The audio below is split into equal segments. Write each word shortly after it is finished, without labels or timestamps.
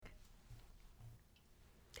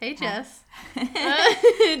Hey, Jess.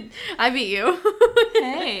 I beat you.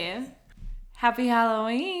 Hey. Happy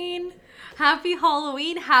Halloween. Happy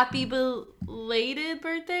Halloween. Happy belated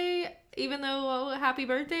birthday. Even though, happy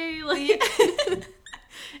birthday. Like,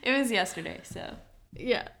 It was yesterday, so.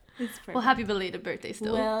 Yeah. It's perfect. Well, happy belated birthday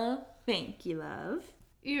still. Well, thank you, love.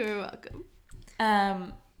 You're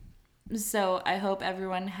welcome. So I hope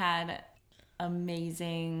everyone had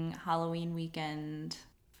amazing Halloween weekend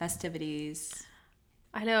festivities.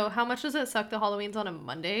 I know. How much does it suck that Halloween's on a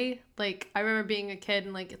Monday? Like, I remember being a kid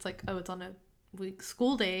and, like, it's like, oh, it's on a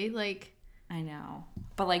school day. Like, I know.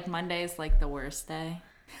 But, like, Monday is, like, the worst day.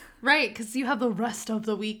 right, because you have the rest of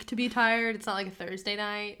the week to be tired. It's not like a Thursday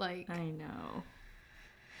night. Like, I know.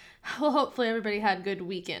 Well, hopefully everybody had good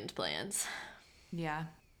weekend plans. Yeah.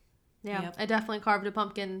 Yeah. Yep. I definitely carved a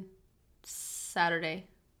pumpkin Saturday.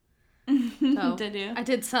 So Did you? I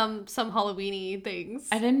did some Halloween-y things.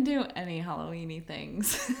 I didn't do any Halloween-y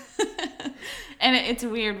things. And it's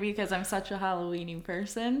weird because I'm such a Halloween-y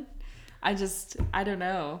person. I don't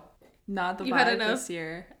know. Not the vibe this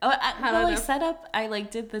year. Oh, I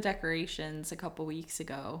did the decorations a couple weeks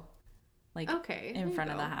ago. Like, okay, in front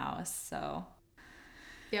of the house, so.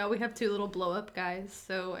 Yeah, we have 2 little blow-up guys,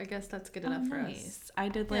 so I guess that's good enough for us. I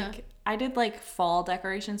did fall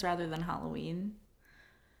decorations rather than Halloween.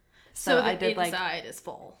 So I did inside is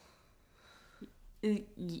fall.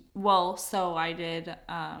 Well, so I did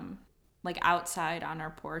outside on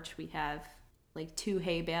our porch we have 2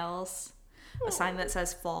 hay bales, a sign that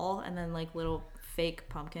says fall, and then little fake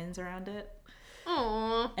pumpkins around it.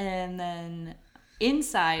 Aww. And then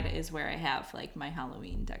inside is where I have my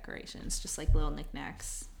Halloween decorations, just little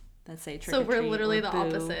knickknacks that say trick or treat. So we're literally or the boo.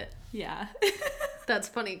 opposite. Yeah. That's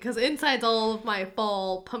funny because inside's all of my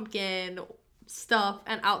fall pumpkin stuff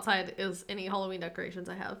and outside is any Halloween decorations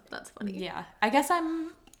I have. That's funny. Yeah. I guess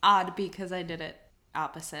I'm odd because I did it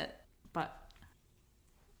opposite, but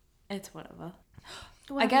it's whatever.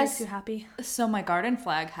 I guess makes you happy. So my garden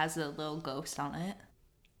flag has a little ghost on it.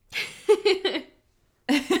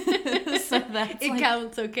 So that's it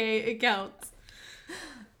counts, okay? It counts.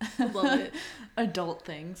 Love it. Adult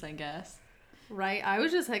things, I guess. Right. I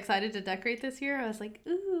was just excited to decorate this year. I was like,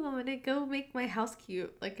 ooh, I'm gonna go make my house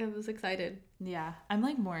cute. I was excited. Yeah. I'm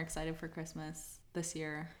more excited for Christmas this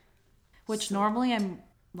year. Which normally I'm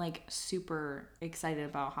super excited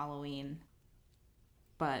about Halloween.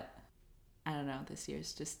 But I don't know, this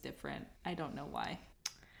year's just different. I don't know why.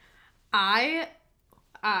 I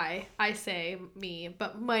say me,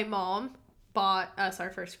 but my mom bought us our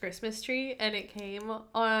first Christmas tree and it came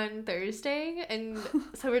on Thursday, and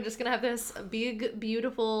so we're just gonna have this big,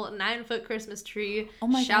 beautiful 9-foot Christmas tree. Oh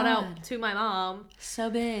my Shout God. out to my mom. So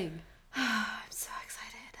big. I'm so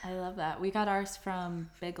excited. I love that. We got ours from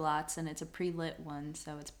Big Lots and it's a pre-lit one,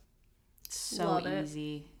 so it's so Love it.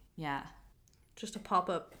 easy. Yeah. Just a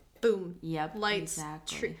pop-up. Boom. Yep. Lights.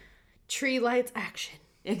 Exactly. Tree lights action.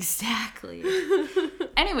 Exactly.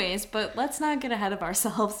 Anyways, but let's not get ahead of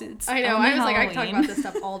ourselves. I know. I was I could talk about this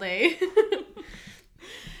stuff all day.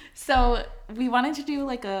 So we wanted to do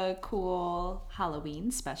a cool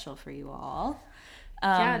Halloween special for you all.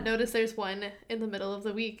 Yeah, notice there's one in the middle of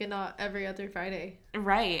the week and not every other Friday.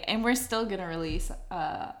 Right. And we're still going to release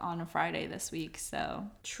on a Friday this week, so.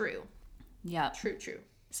 True. Yeah. True.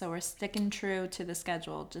 So we're sticking true to the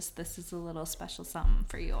schedule. Just this is a little special something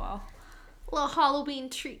for you all. A little Halloween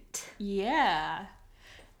treat. Yeah.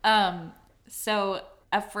 So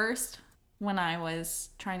at first, when I was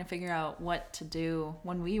trying to figure out what to do,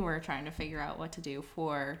 when we were trying to figure out what to do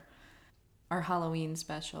for our Halloween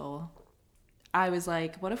special, I was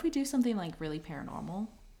like, what if we do something really paranormal?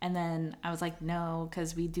 And then I was like, no,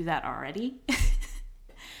 because we do that already.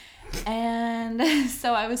 And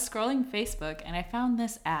so I was scrolling Facebook and I found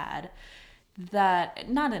this ad not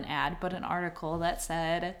an ad, but an article that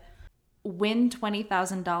said, win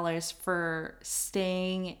 $20,000 for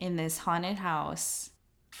staying in this haunted house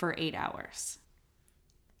for 8 hours.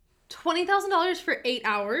 $20,000 for 8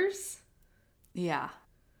 hours? Yeah.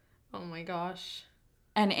 Oh my gosh.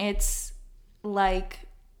 And it's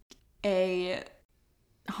a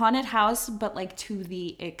haunted house, but to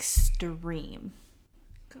the extreme.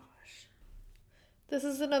 Gosh. This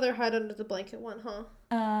is another hide under the blanket one, huh?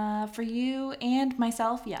 For you and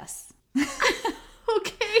myself, yes.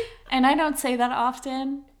 Okay. And I don't say that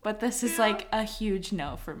often, but this is a huge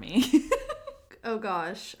no for me. Oh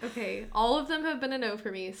gosh. Okay. All of them have been a no for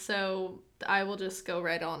me, so I will just go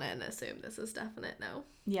right on and assume this is definite no.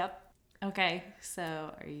 Yep. Okay. So,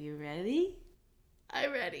 are you ready?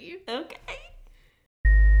 I'm ready. Okay.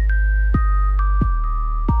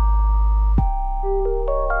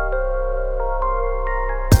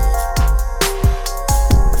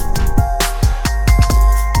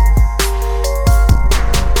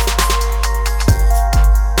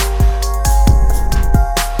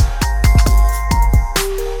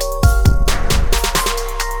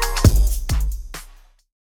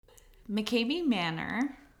 McKamey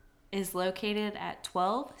Manor is located at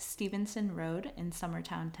 12 Stevenson Road in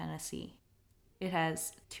Summertown, Tennessee. It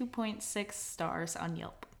has 2.6 stars on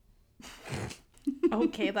Yelp.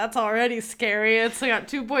 Okay, that's already scary. It's got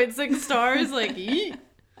 2.6 stars. Like, yeet.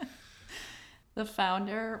 The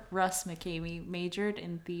founder, Russ McKamey, majored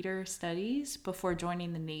in theater studies before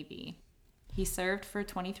joining the Navy. He served for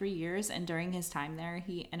 23 years, and during his time there,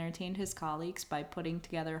 he entertained his colleagues by putting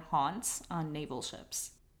together haunts on naval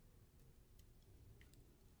ships.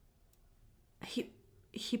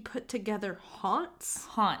 He put together haunts?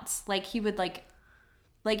 Haunts. Like, he would, like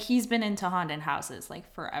he's been into haunted houses,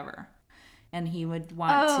 like, forever. And he would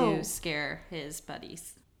want to scare his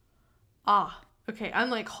buddies. Ah, okay. I'm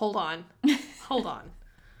like, hold on. Hold on.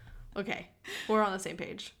 Okay, we're on the same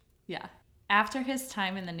page. Yeah. After his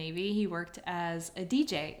time in the Navy, he worked as a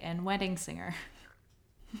DJ and wedding singer.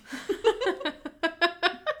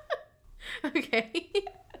 Okay.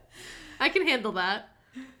 I can handle that.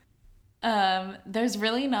 There's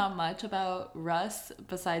really not much about Russ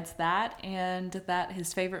besides that, and that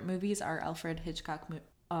his favorite movies are Alfred Hitchcock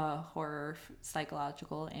horror,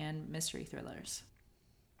 psychological, and mystery thrillers.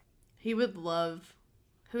 He would love...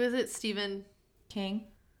 Who is it? Stephen King?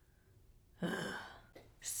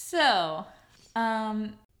 So,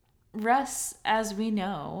 Russ, as we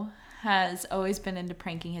know, has always been into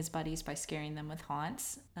pranking his buddies by scaring them with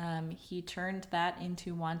haunts. He turned that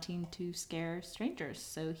into wanting to scare strangers.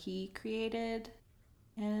 So he created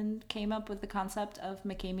and came up with the concept of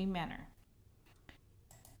McKamey Manor.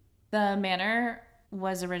 The manor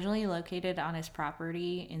was originally located on his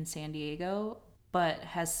property in San Diego, but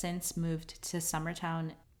has since moved to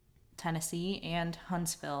Summertown, Tennessee, and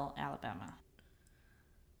Huntsville, Alabama.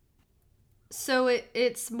 So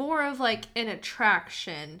it's more of like an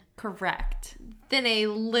attraction. Correct. Than a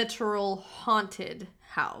literal haunted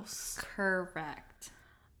house. Correct.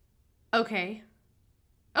 Okay.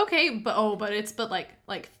 Okay, but it's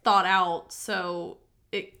like thought out, so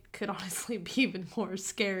it could honestly be even more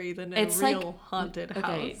scary than a real like, haunted house.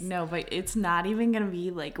 Okay, no, but it's not even gonna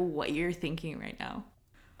be like what you're thinking right now.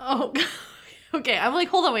 Oh, okay. I'm like,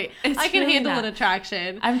 hold on, wait. I can really handle an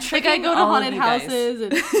attraction. I'm tricking like I go to haunted houses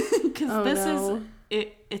and because is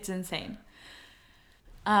it's insane.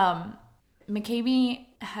 McKamey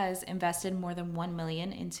has invested more than $1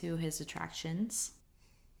 million into his attractions.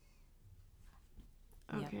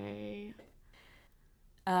 Okay.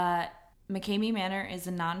 Yep. McKamey Manor is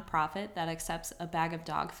a nonprofit that accepts a bag of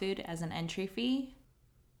dog food as an entry fee.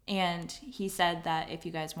 And he said that if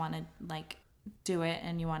you guys want to like do it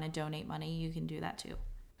and you want to donate money, you can do that too.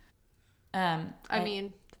 I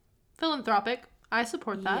mean, philanthropic. I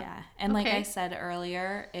support that. Yeah. And like I said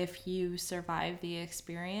earlier, if you survive the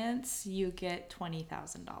experience, you get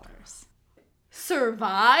 $20,000.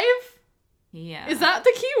 Survive? Yeah. Is that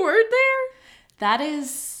the key word there? That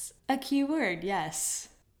is a key word, yes.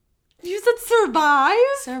 You said survive?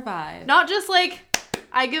 Survive. Not just like,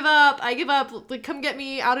 I give up, like, come get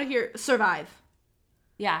me out of here. Survive.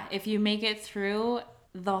 Yeah, if you make it through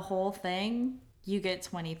the whole thing, you get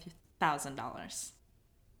 $20,000.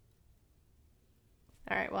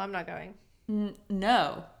 All right, well, I'm not going.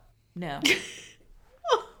 No. What?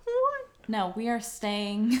 No, we are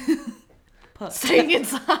staying put. Staying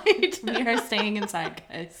inside. We are staying inside,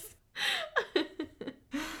 guys.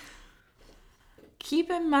 Keep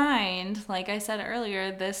in mind, like I said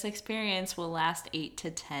earlier, this experience will last 8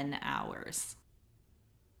 to 10 hours.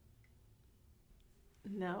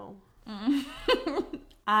 No.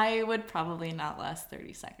 I would probably not last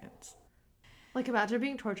 30 seconds. Like, imagine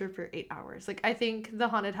being tortured for 8 hours. Like, I think the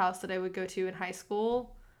haunted house that I would go to in high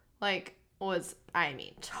school, like, was, I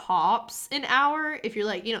mean, tops an hour. If you're,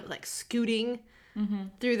 like, you know, like, scooting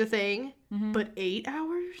through the thing. Mm-hmm. But 8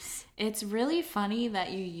 hours? It's really funny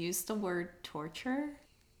that you use the word torture.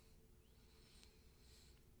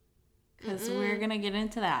 Because we're going to get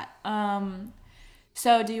into that.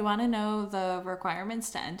 So, do you want to know the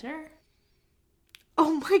requirements to enter?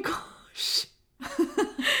 Oh my gosh.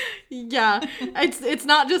 Yeah. It's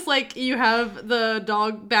not just like you have the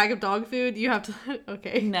bag of dog food. You have to...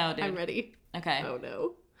 Okay. No, dude. I'm ready. Okay. Oh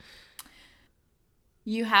no.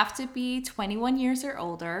 You have to be 21 years or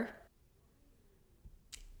older.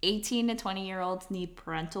 18 to 20-year-olds need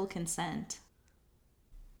parental consent.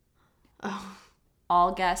 Oh.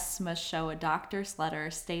 All guests must show a doctor's letter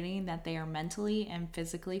stating that they are mentally and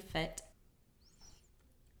physically fit.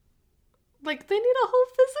 Like, they need a whole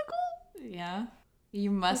physical? Yeah. You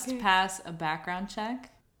must pass a background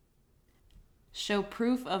check. Show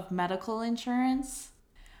proof of medical insurance.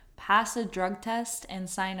 Pass a drug test and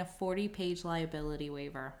sign a 40-page liability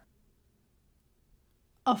waiver.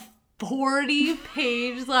 A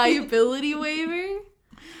 40-page liability waiver?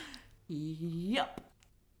 Yep.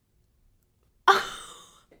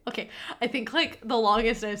 Okay, I think like the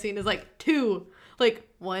longest I've seen is like 2, like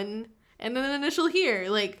 1 and then an initial here,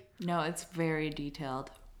 like No, it's very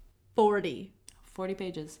detailed. 40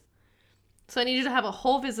 pages. So I need you to have a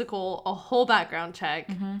whole physical, a whole background check,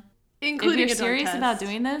 including If you're a drug serious test. about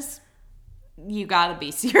doing this, you gotta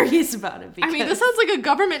be serious about it. Because... I mean, this sounds like a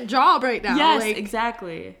government job right now. Yes, like,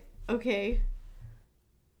 exactly. Okay.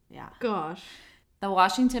 Yeah. Gosh. The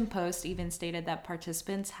Washington Post even stated that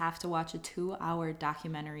participants have to watch a 2-hour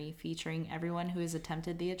documentary featuring everyone who has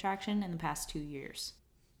attempted the attraction in the past 2 years.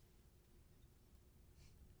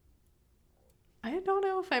 I don't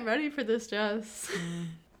know if I'm ready for this, Jess.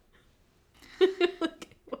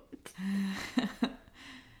 Like, what?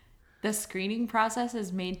 The screening process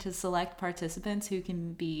is made to select participants who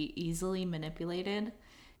can be easily manipulated,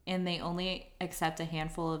 and they only accept a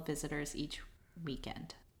handful of visitors each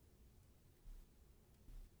weekend.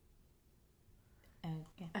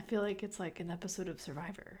 I feel like it's like an episode of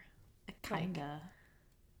Survivor. Kinda.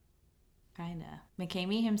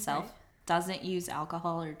 McKamey himself doesn't use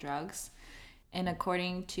alcohol or drugs. And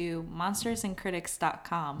according to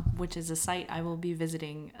monstersandcritics.com, which is a site I will be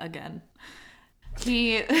visiting again,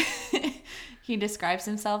 he describes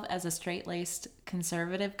himself as a straight-laced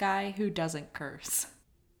conservative guy who doesn't curse.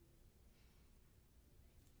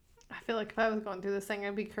 I feel like if I was going through this thing,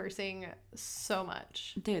 I'd be cursing so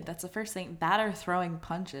much. Dude, that's the first thing. That or throwing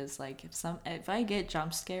punches. Like if I get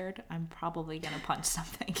jump scared, I'm probably gonna punch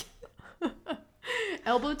something.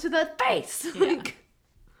 Elbow to the face.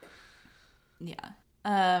 Yeah.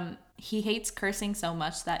 He hates cursing so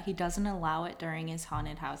much that he doesn't allow it during his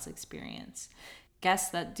haunted house experience. Guests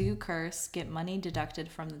that do curse get money deducted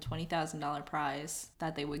from the $20,000 prize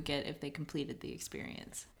that they would get if they completed the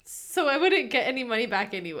experience. So I wouldn't get any money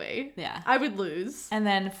back anyway. Yeah. I would lose. And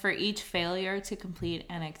then for each failure to complete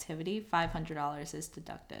an activity, $500 is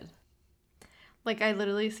deducted. Like, I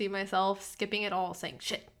literally see myself skipping it all, saying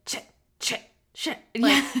shit, shit, shit, shit.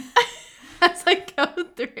 Like, as I go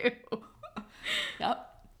through.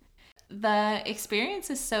 Yep. The experience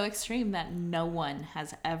is so extreme that no one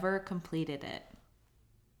has ever completed it.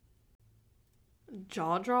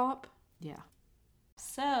 Jaw drop? Yeah.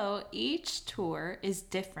 So each tour is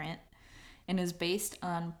different and is based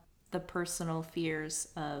on the personal fears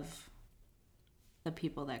of the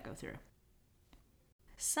people that go through.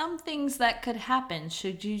 Some things that could happen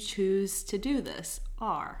should you choose to do this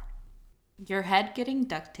are your head getting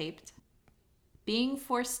duct taped, being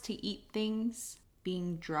forced to eat things,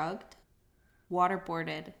 being drugged,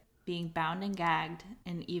 waterboarded, being bound and gagged,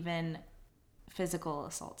 and even physically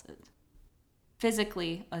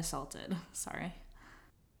assaulted, sorry.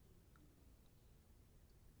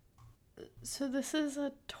 So this is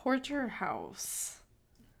a torture house.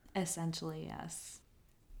 Essentially, yes.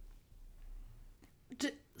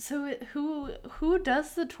 So who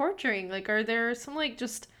does the torturing? Like, are there some like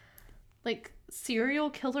just like serial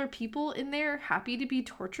killer people in there happy to be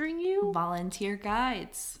torturing you? Volunteer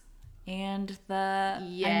guides. And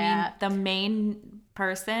the main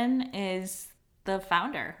person is the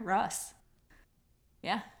founder, Russ.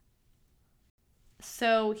 Yeah.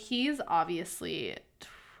 So he's obviously,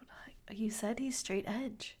 you said he's straight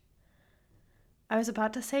edge. I was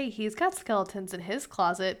about to say he's got skeletons in his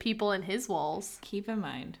closet, people in his walls. Keep in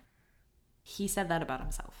mind, he said that about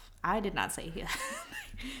himself. I did not say he.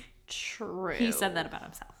 True. He said that about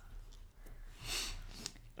himself.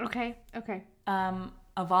 Okay.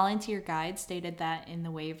 A volunteer guide stated that in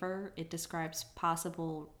the waiver, it describes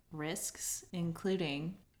possible risks,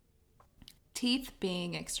 including teeth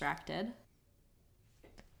being extracted.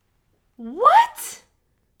 What?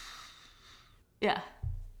 Yeah.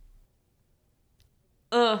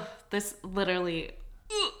 Ugh, this literally,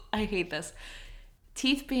 I hate this.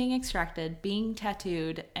 Teeth being extracted, being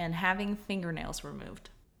tattooed, and having fingernails removed.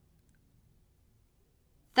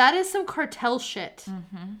 That is some cartel shit.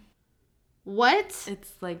 Mm-hmm. What?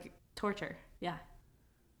 It's like torture. Yeah.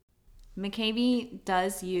 McKamey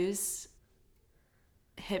does use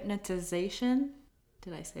hypnotization.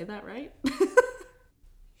 Did I say that right?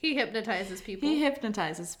 He hypnotizes people. He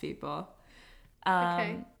hypnotizes people.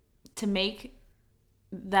 Okay. To make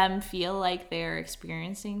them feel like they're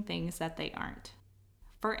experiencing things that they aren't.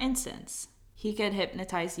 For instance, he could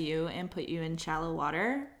hypnotize you and put you in shallow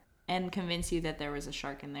water and convince you that there was a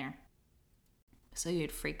shark in there. So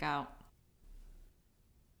you'd freak out.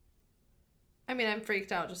 I mean, I'm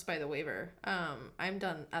freaked out just by the waiver. I'm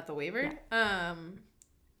done at the waiver. Yeah.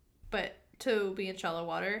 But to be in shallow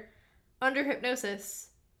water, under hypnosis,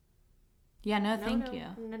 Yeah, no, thank you.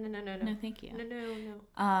 No, no, no, no, no. No, thank you. No, no,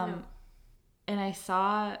 no. No. And I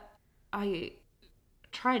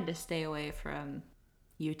tried to stay away from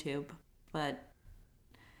YouTube, but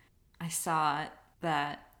I saw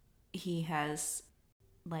that he has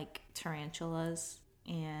like tarantulas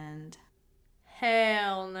and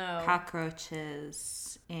Hell no.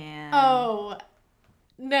 cockroaches and Oh,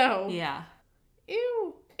 no. yeah.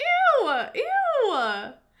 Ew. Ew.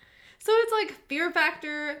 Ew. So it's like Fear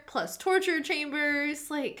Factor plus torture chambers,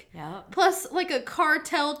 like, Yep. plus like a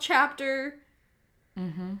cartel chapter.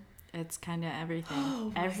 Mm-hmm. It's kind of everything.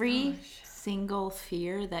 Oh my Every gosh. single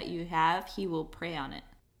fear that you have, he will prey on it.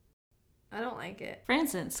 I don't like it. For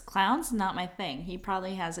instance, clowns, not my thing. He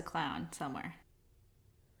probably has a clown somewhere.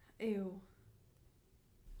 Ew.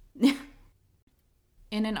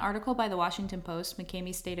 In an article by the Washington Post,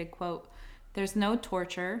 McKamey stated, quote, "There's no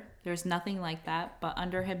torture. There's nothing like that. But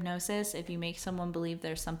under hypnosis, if you make someone believe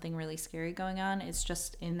there's something really scary going on, it's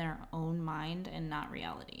just in their own mind and not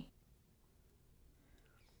reality."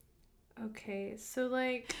 Okay, so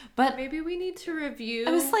like, But maybe we need to review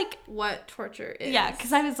I was like, what torture is. yeah,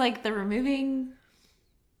 because I was like, the removing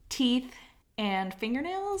teeth and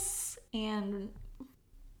fingernails and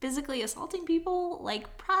physically assaulting people,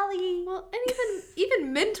 like, probably. Well, and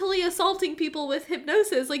even mentally assaulting people with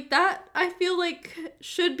hypnosis, like that, I feel like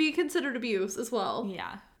should be considered abuse as well.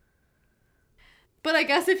 Yeah. But I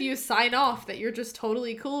guess if you sign off that you're just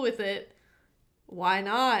totally cool with it, why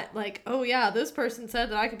not? Like, oh yeah, this person said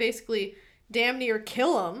that I could basically damn near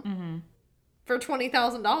kill them for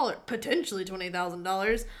 $20,000, potentially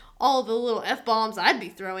 $20,000. All the little F-bombs I'd be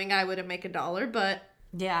throwing, I wouldn't make $1, but...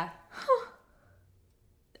 Yeah.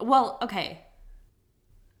 Well, okay.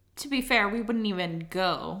 To be fair, we wouldn't even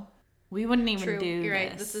go. We wouldn't even True, do you're this.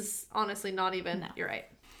 right. This is honestly not even... No. You're right.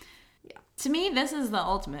 To me, this is the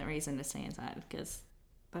ultimate reason to stay inside, because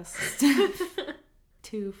that's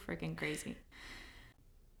too freaking crazy.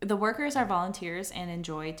 The workers are volunteers and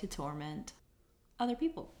enjoy to torment other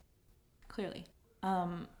people, clearly.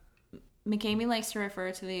 McKamey likes to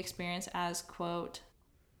refer to the experience as, quote,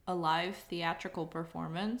 "a live theatrical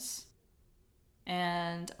performance,"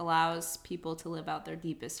 and allows people to live out their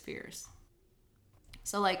deepest fears.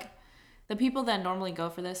 So, like, the people that normally go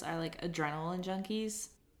for this are, like, adrenaline junkies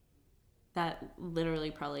that literally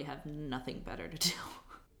probably have nothing better to do.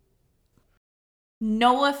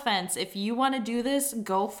 No offense. If you want to do this,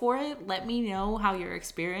 go for it. Let me know how your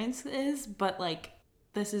experience is. But, like,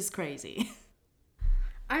 this is crazy.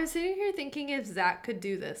 I'm sitting here thinking if Zach could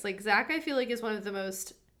do this. Like, Zach, I feel like, is one of the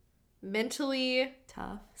most mentally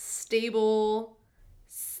Tough. stable,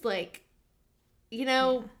 like, you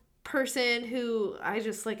know, person who I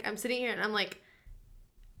just, like, I'm sitting here and I'm like,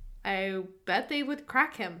 I bet they would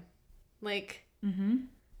crack him. Like,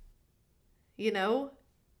 you know,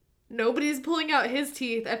 nobody's pulling out his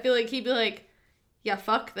teeth. I feel like he'd be like, yeah,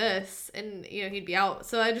 fuck this. And, you know, he'd be out.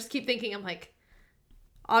 So I just keep thinking, I'm like,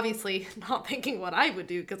 obviously not thinking what I would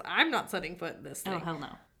do because I'm not setting foot in this thing. Oh, hell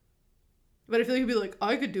no. But I feel like he'd be like,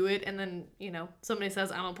 I could do it. And then, you know, somebody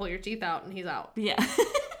says, I'm going to pull your teeth out and he's out. Yeah.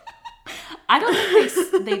 I don't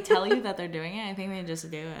think they tell you that they're doing it. I think they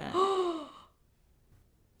just do it.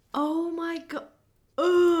 Oh my god.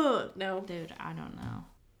 Ugh. No. Dude, I don't know.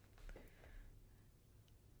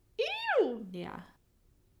 Ew. Yeah.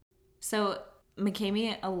 So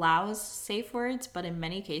McKamey allows safe words, but in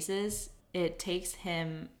many cases, it takes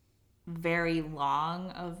him very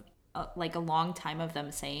long like a long time of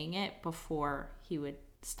them saying it before he would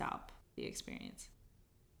stop the experience.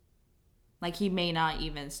 Like, he may not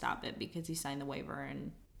even stop it because he signed the waiver.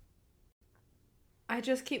 And I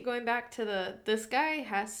just keep going back to this guy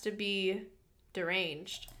has to be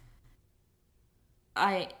deranged.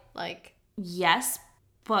 Yes,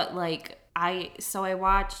 but like I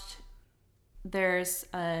watched, there's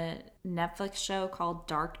a Netflix show called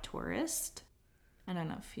Dark Tourist. I don't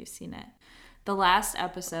know if you've seen it. The last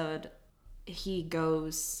episode, he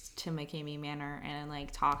goes to McKamey Manor and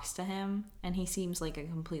like talks to him, and he seems like a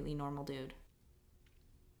completely normal dude.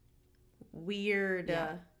 Weird.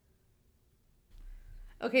 Yeah.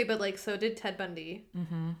 Okay, but like, so did Ted Bundy.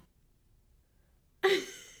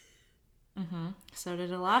 So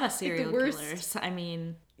did a lot of serial worst. killers. I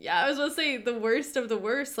mean, Yeah, I was going to say the worst of the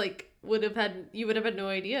worst, like, you would have had no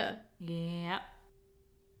idea. yeah.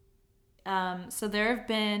 So there have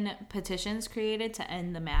been petitions created to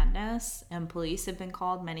end the madness, and police have been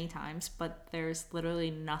called many times, but there's literally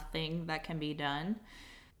nothing that can be done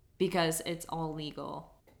because it's all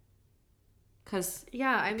legal. Because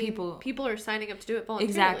Yeah, I mean, people are signing up to do it voluntarily.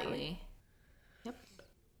 exactly. Yep.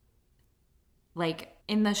 Like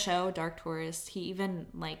in the show Dark Tourist, he even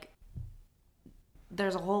like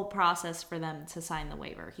there's a whole process for them to sign the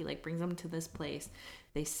waiver. He like brings them to this place.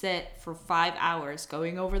 They sit for 5 hours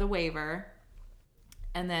going over the waiver.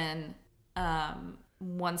 And then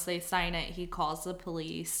once they sign it, he calls the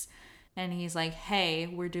police and he's like, hey,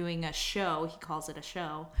 we're doing a show. He calls it a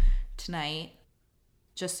show tonight.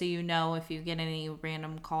 Just so you know, if you get any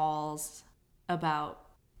random calls about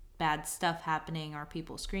bad stuff happening or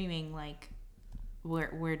people screaming, like,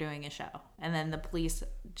 we're doing a show. And then the police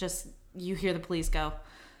you hear the police go,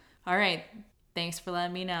 all right, thanks for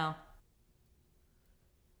letting me know.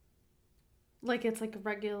 Like it's like a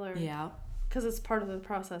regular. Yeah. Because it's part of the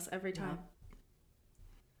process every time. Yeah.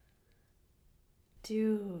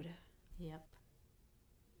 Dude. Yep.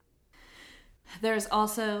 There's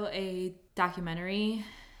also a documentary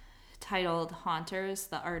titled Haunters,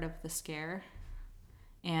 The Art of the Scare,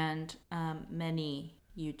 and many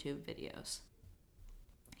YouTube videos.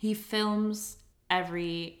 He films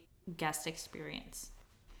every guest experience.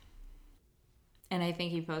 And I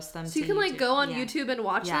think he posts them so you can YouTube. like go on YouTube and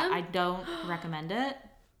watch them? Yeah, I don't recommend it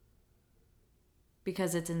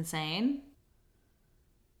because it's insane.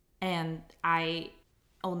 And I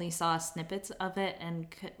only saw snippets of it and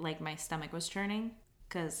like my stomach was churning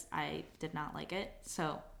because I did not like it.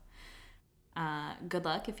 So good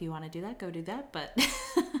luck if you want to do that, go do that, but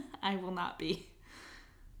I will not be.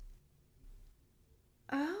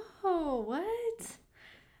 Oh, what?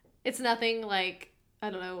 It's nothing like,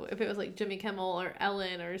 I don't know if it was like Jimmy Kimmel or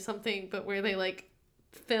Ellen or something, but where they like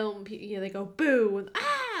film, they go boo and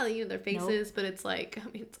like, their faces, nope. But it's like, I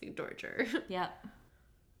mean, it's like torture. Yep.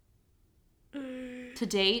 To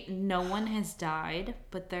date, no one has died,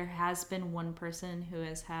 but there has been one person who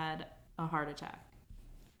has had a heart attack.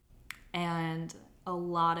 And a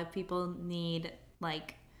lot of people need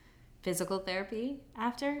like physical therapy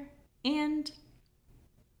after and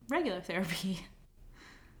regular therapy.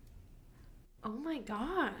 Oh my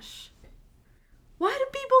gosh. Why do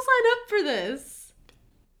people sign up for this?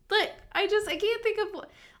 Like, I can't think of,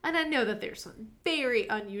 and I know that there's some very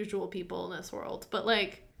unusual people in this world, but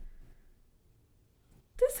like,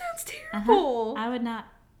 this sounds terrible. I would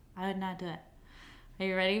not do it. Are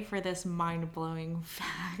you ready for this mind-blowing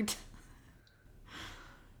fact?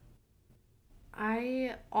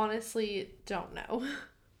 I honestly don't know.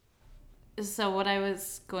 So what I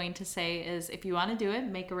was going to say is if you want to do it,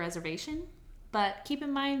 make a reservation. But keep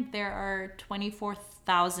in mind there are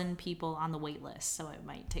 24,000 people on the wait list, so it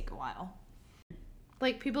might take a while.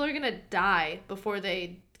 Like, people are going to die before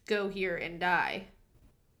they go here and die.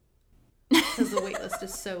 Because the wait list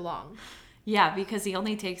is so long. Yeah, because he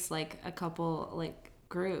only takes like a couple like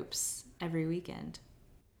groups every weekend.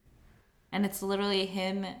 And it's literally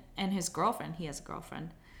him and his girlfriend. He has a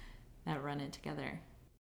girlfriend that run it together.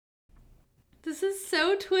 This is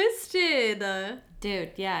so twisted.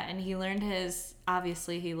 Dude, yeah. And he learned his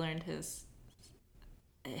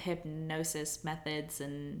hypnosis methods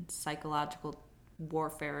and psychological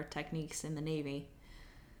warfare techniques in the Navy.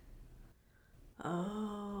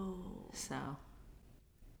 Oh. So,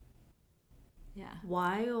 yeah.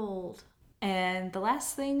 Wild. And the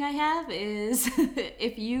last thing I have is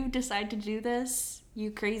if you decide to do this,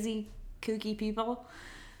 you crazy, kooky people,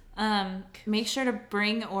 make sure to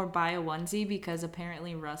bring or buy a onesie because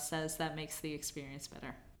apparently Russ says that makes the experience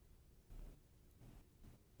better.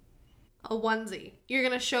 A onesie. You're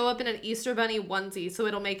going to show up in an Easter Bunny onesie, so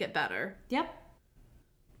it'll make it better. Yep.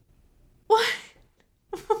 What?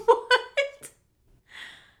 What?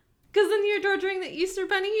 Because then you're torturing the Easter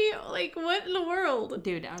Bunny? Like, what in the world?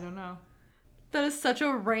 Dude, I don't know. That is such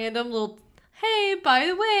a random little, hey, by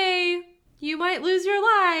the way, you might lose your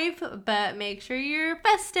life, but make sure you're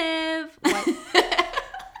festive. What?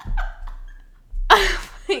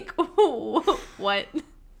 Like, what?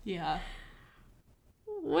 Yeah.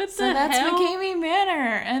 What so the that's hell? McKamey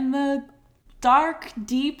Manor and the dark,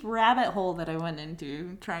 deep rabbit hole that I went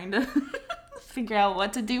into trying to figure out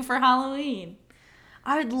what to do for Halloween.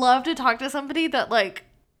 I'd love to talk to somebody that, like,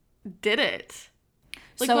 did it.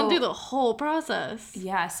 Like, went through the whole process.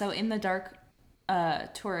 Yeah, so in the Dark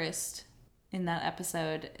Tourist, in that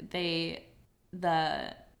episode, the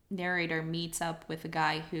narrator meets up with a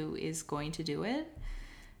guy who is going to do it,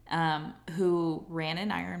 who ran an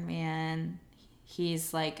Ironman.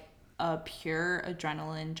 He's like a pure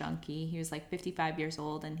adrenaline junkie. He was like 55 years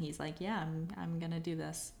old, and he's like, yeah, I'm gonna do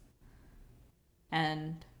this.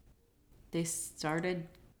 And they started,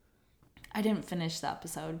 I didn't finish the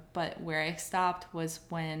episode, but where I stopped was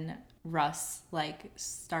when Russ like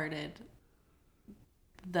started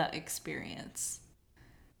the experience.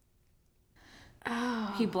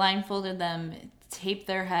 Oh. He blindfolded them, taped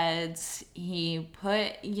their heads. He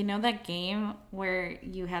put, you know that game where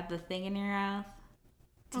you have the thing in your mouth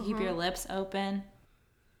to keep your lips open.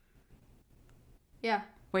 Yeah.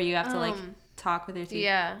 Where you have to, like, talk with your teeth.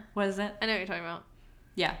 Yeah. What is it? I know what you're talking about.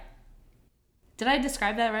 Yeah. Did I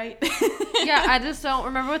describe that right? Yeah, I just don't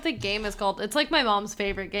remember what the game is called. It's like my mom's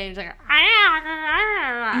favorite game. She's like,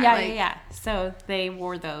 yeah. So they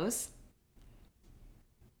wore those.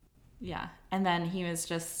 Yeah. And then he was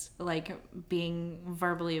just, like, being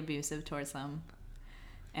verbally abusive towards them.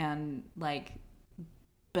 And, like,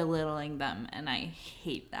 belittling them. And I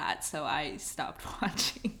hate that. So I stopped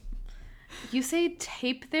watching. You say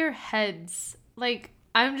tape their heads. Like,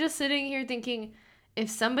 I'm just sitting here thinking, if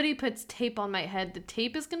somebody puts tape on my head, the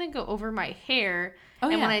tape is going to go over my hair. Oh,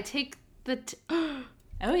 and yeah. when I take the...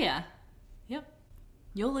 Oh, yeah. Yep.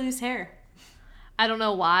 You'll lose hair. I don't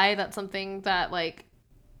know why. That's something that, like,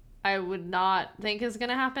 I would not think is going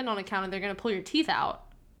to happen on account of they're going to pull your teeth out.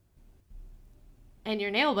 And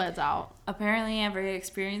your nail beds out. Apparently, every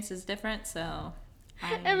experience is different, so...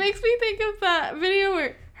 It makes me think of that video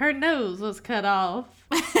where her nose was cut off.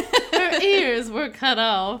 Her ears were cut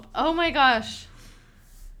off. Oh, my gosh.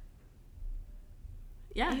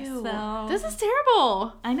 Yeah, Ew. so... This is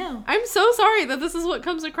terrible. I know. I'm so sorry that this is what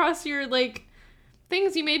comes across your, like,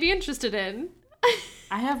 things you may be interested in.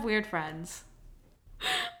 I have weird friends.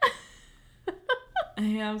 I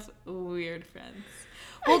have weird friends.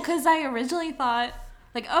 Well, because I originally thought,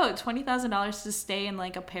 like, oh, $20,000 to stay in,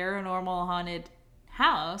 like, a paranormal haunted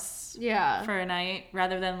house for a night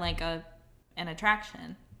rather than, like, an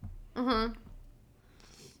attraction.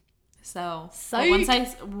 So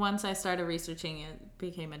but once I started researching, it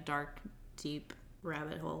became a dark, deep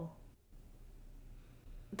rabbit hole.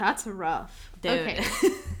 That's rough. Dude. Okay.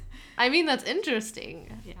 I mean, that's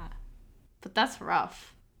interesting. Yeah. But that's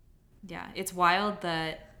rough. Yeah. It's wild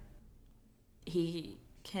that he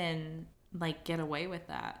can, like, get away with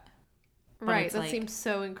that. Right. That like, seems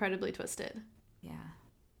so incredibly twisted. Yeah.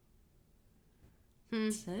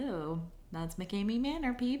 So, that's McKamey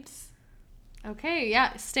Manor, peeps. Okay,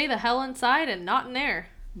 yeah. Stay the hell inside and not in there.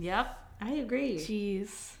 Yep. I agree.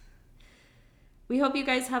 Jeez. We hope you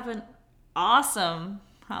guys have an awesome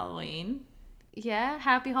Halloween. Yeah.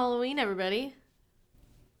 Happy Halloween, everybody.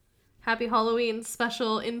 Happy Halloween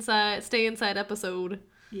special stay inside episode.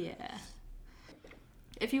 Yeah.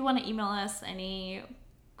 If you want to email us any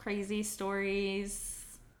crazy stories,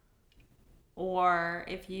 or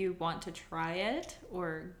if you want to try it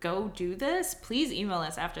or go do this, please email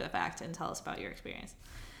us after the fact and tell us about your experience.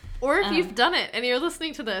 Or if you've done it and you're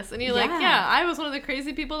listening to this and you're like, yeah, I was one of the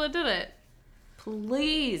crazy people that did it.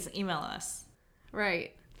 Please email us.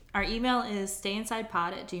 Right. Our email is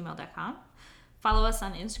stayinsidepod@gmail.com. Follow us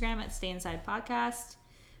on Instagram at stayinsidepodcast,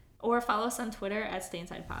 or follow us on Twitter at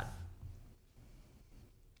stayinsidepod.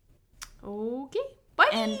 Okay. Bye.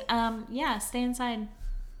 And stay inside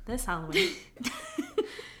this Halloween.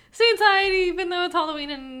 Stay inside even though it's Halloween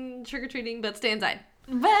and trick-or-treating, but stay inside.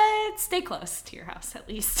 But stay close to your house at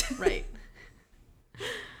least. Right.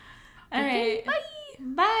 All right. Bye.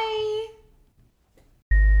 Bye.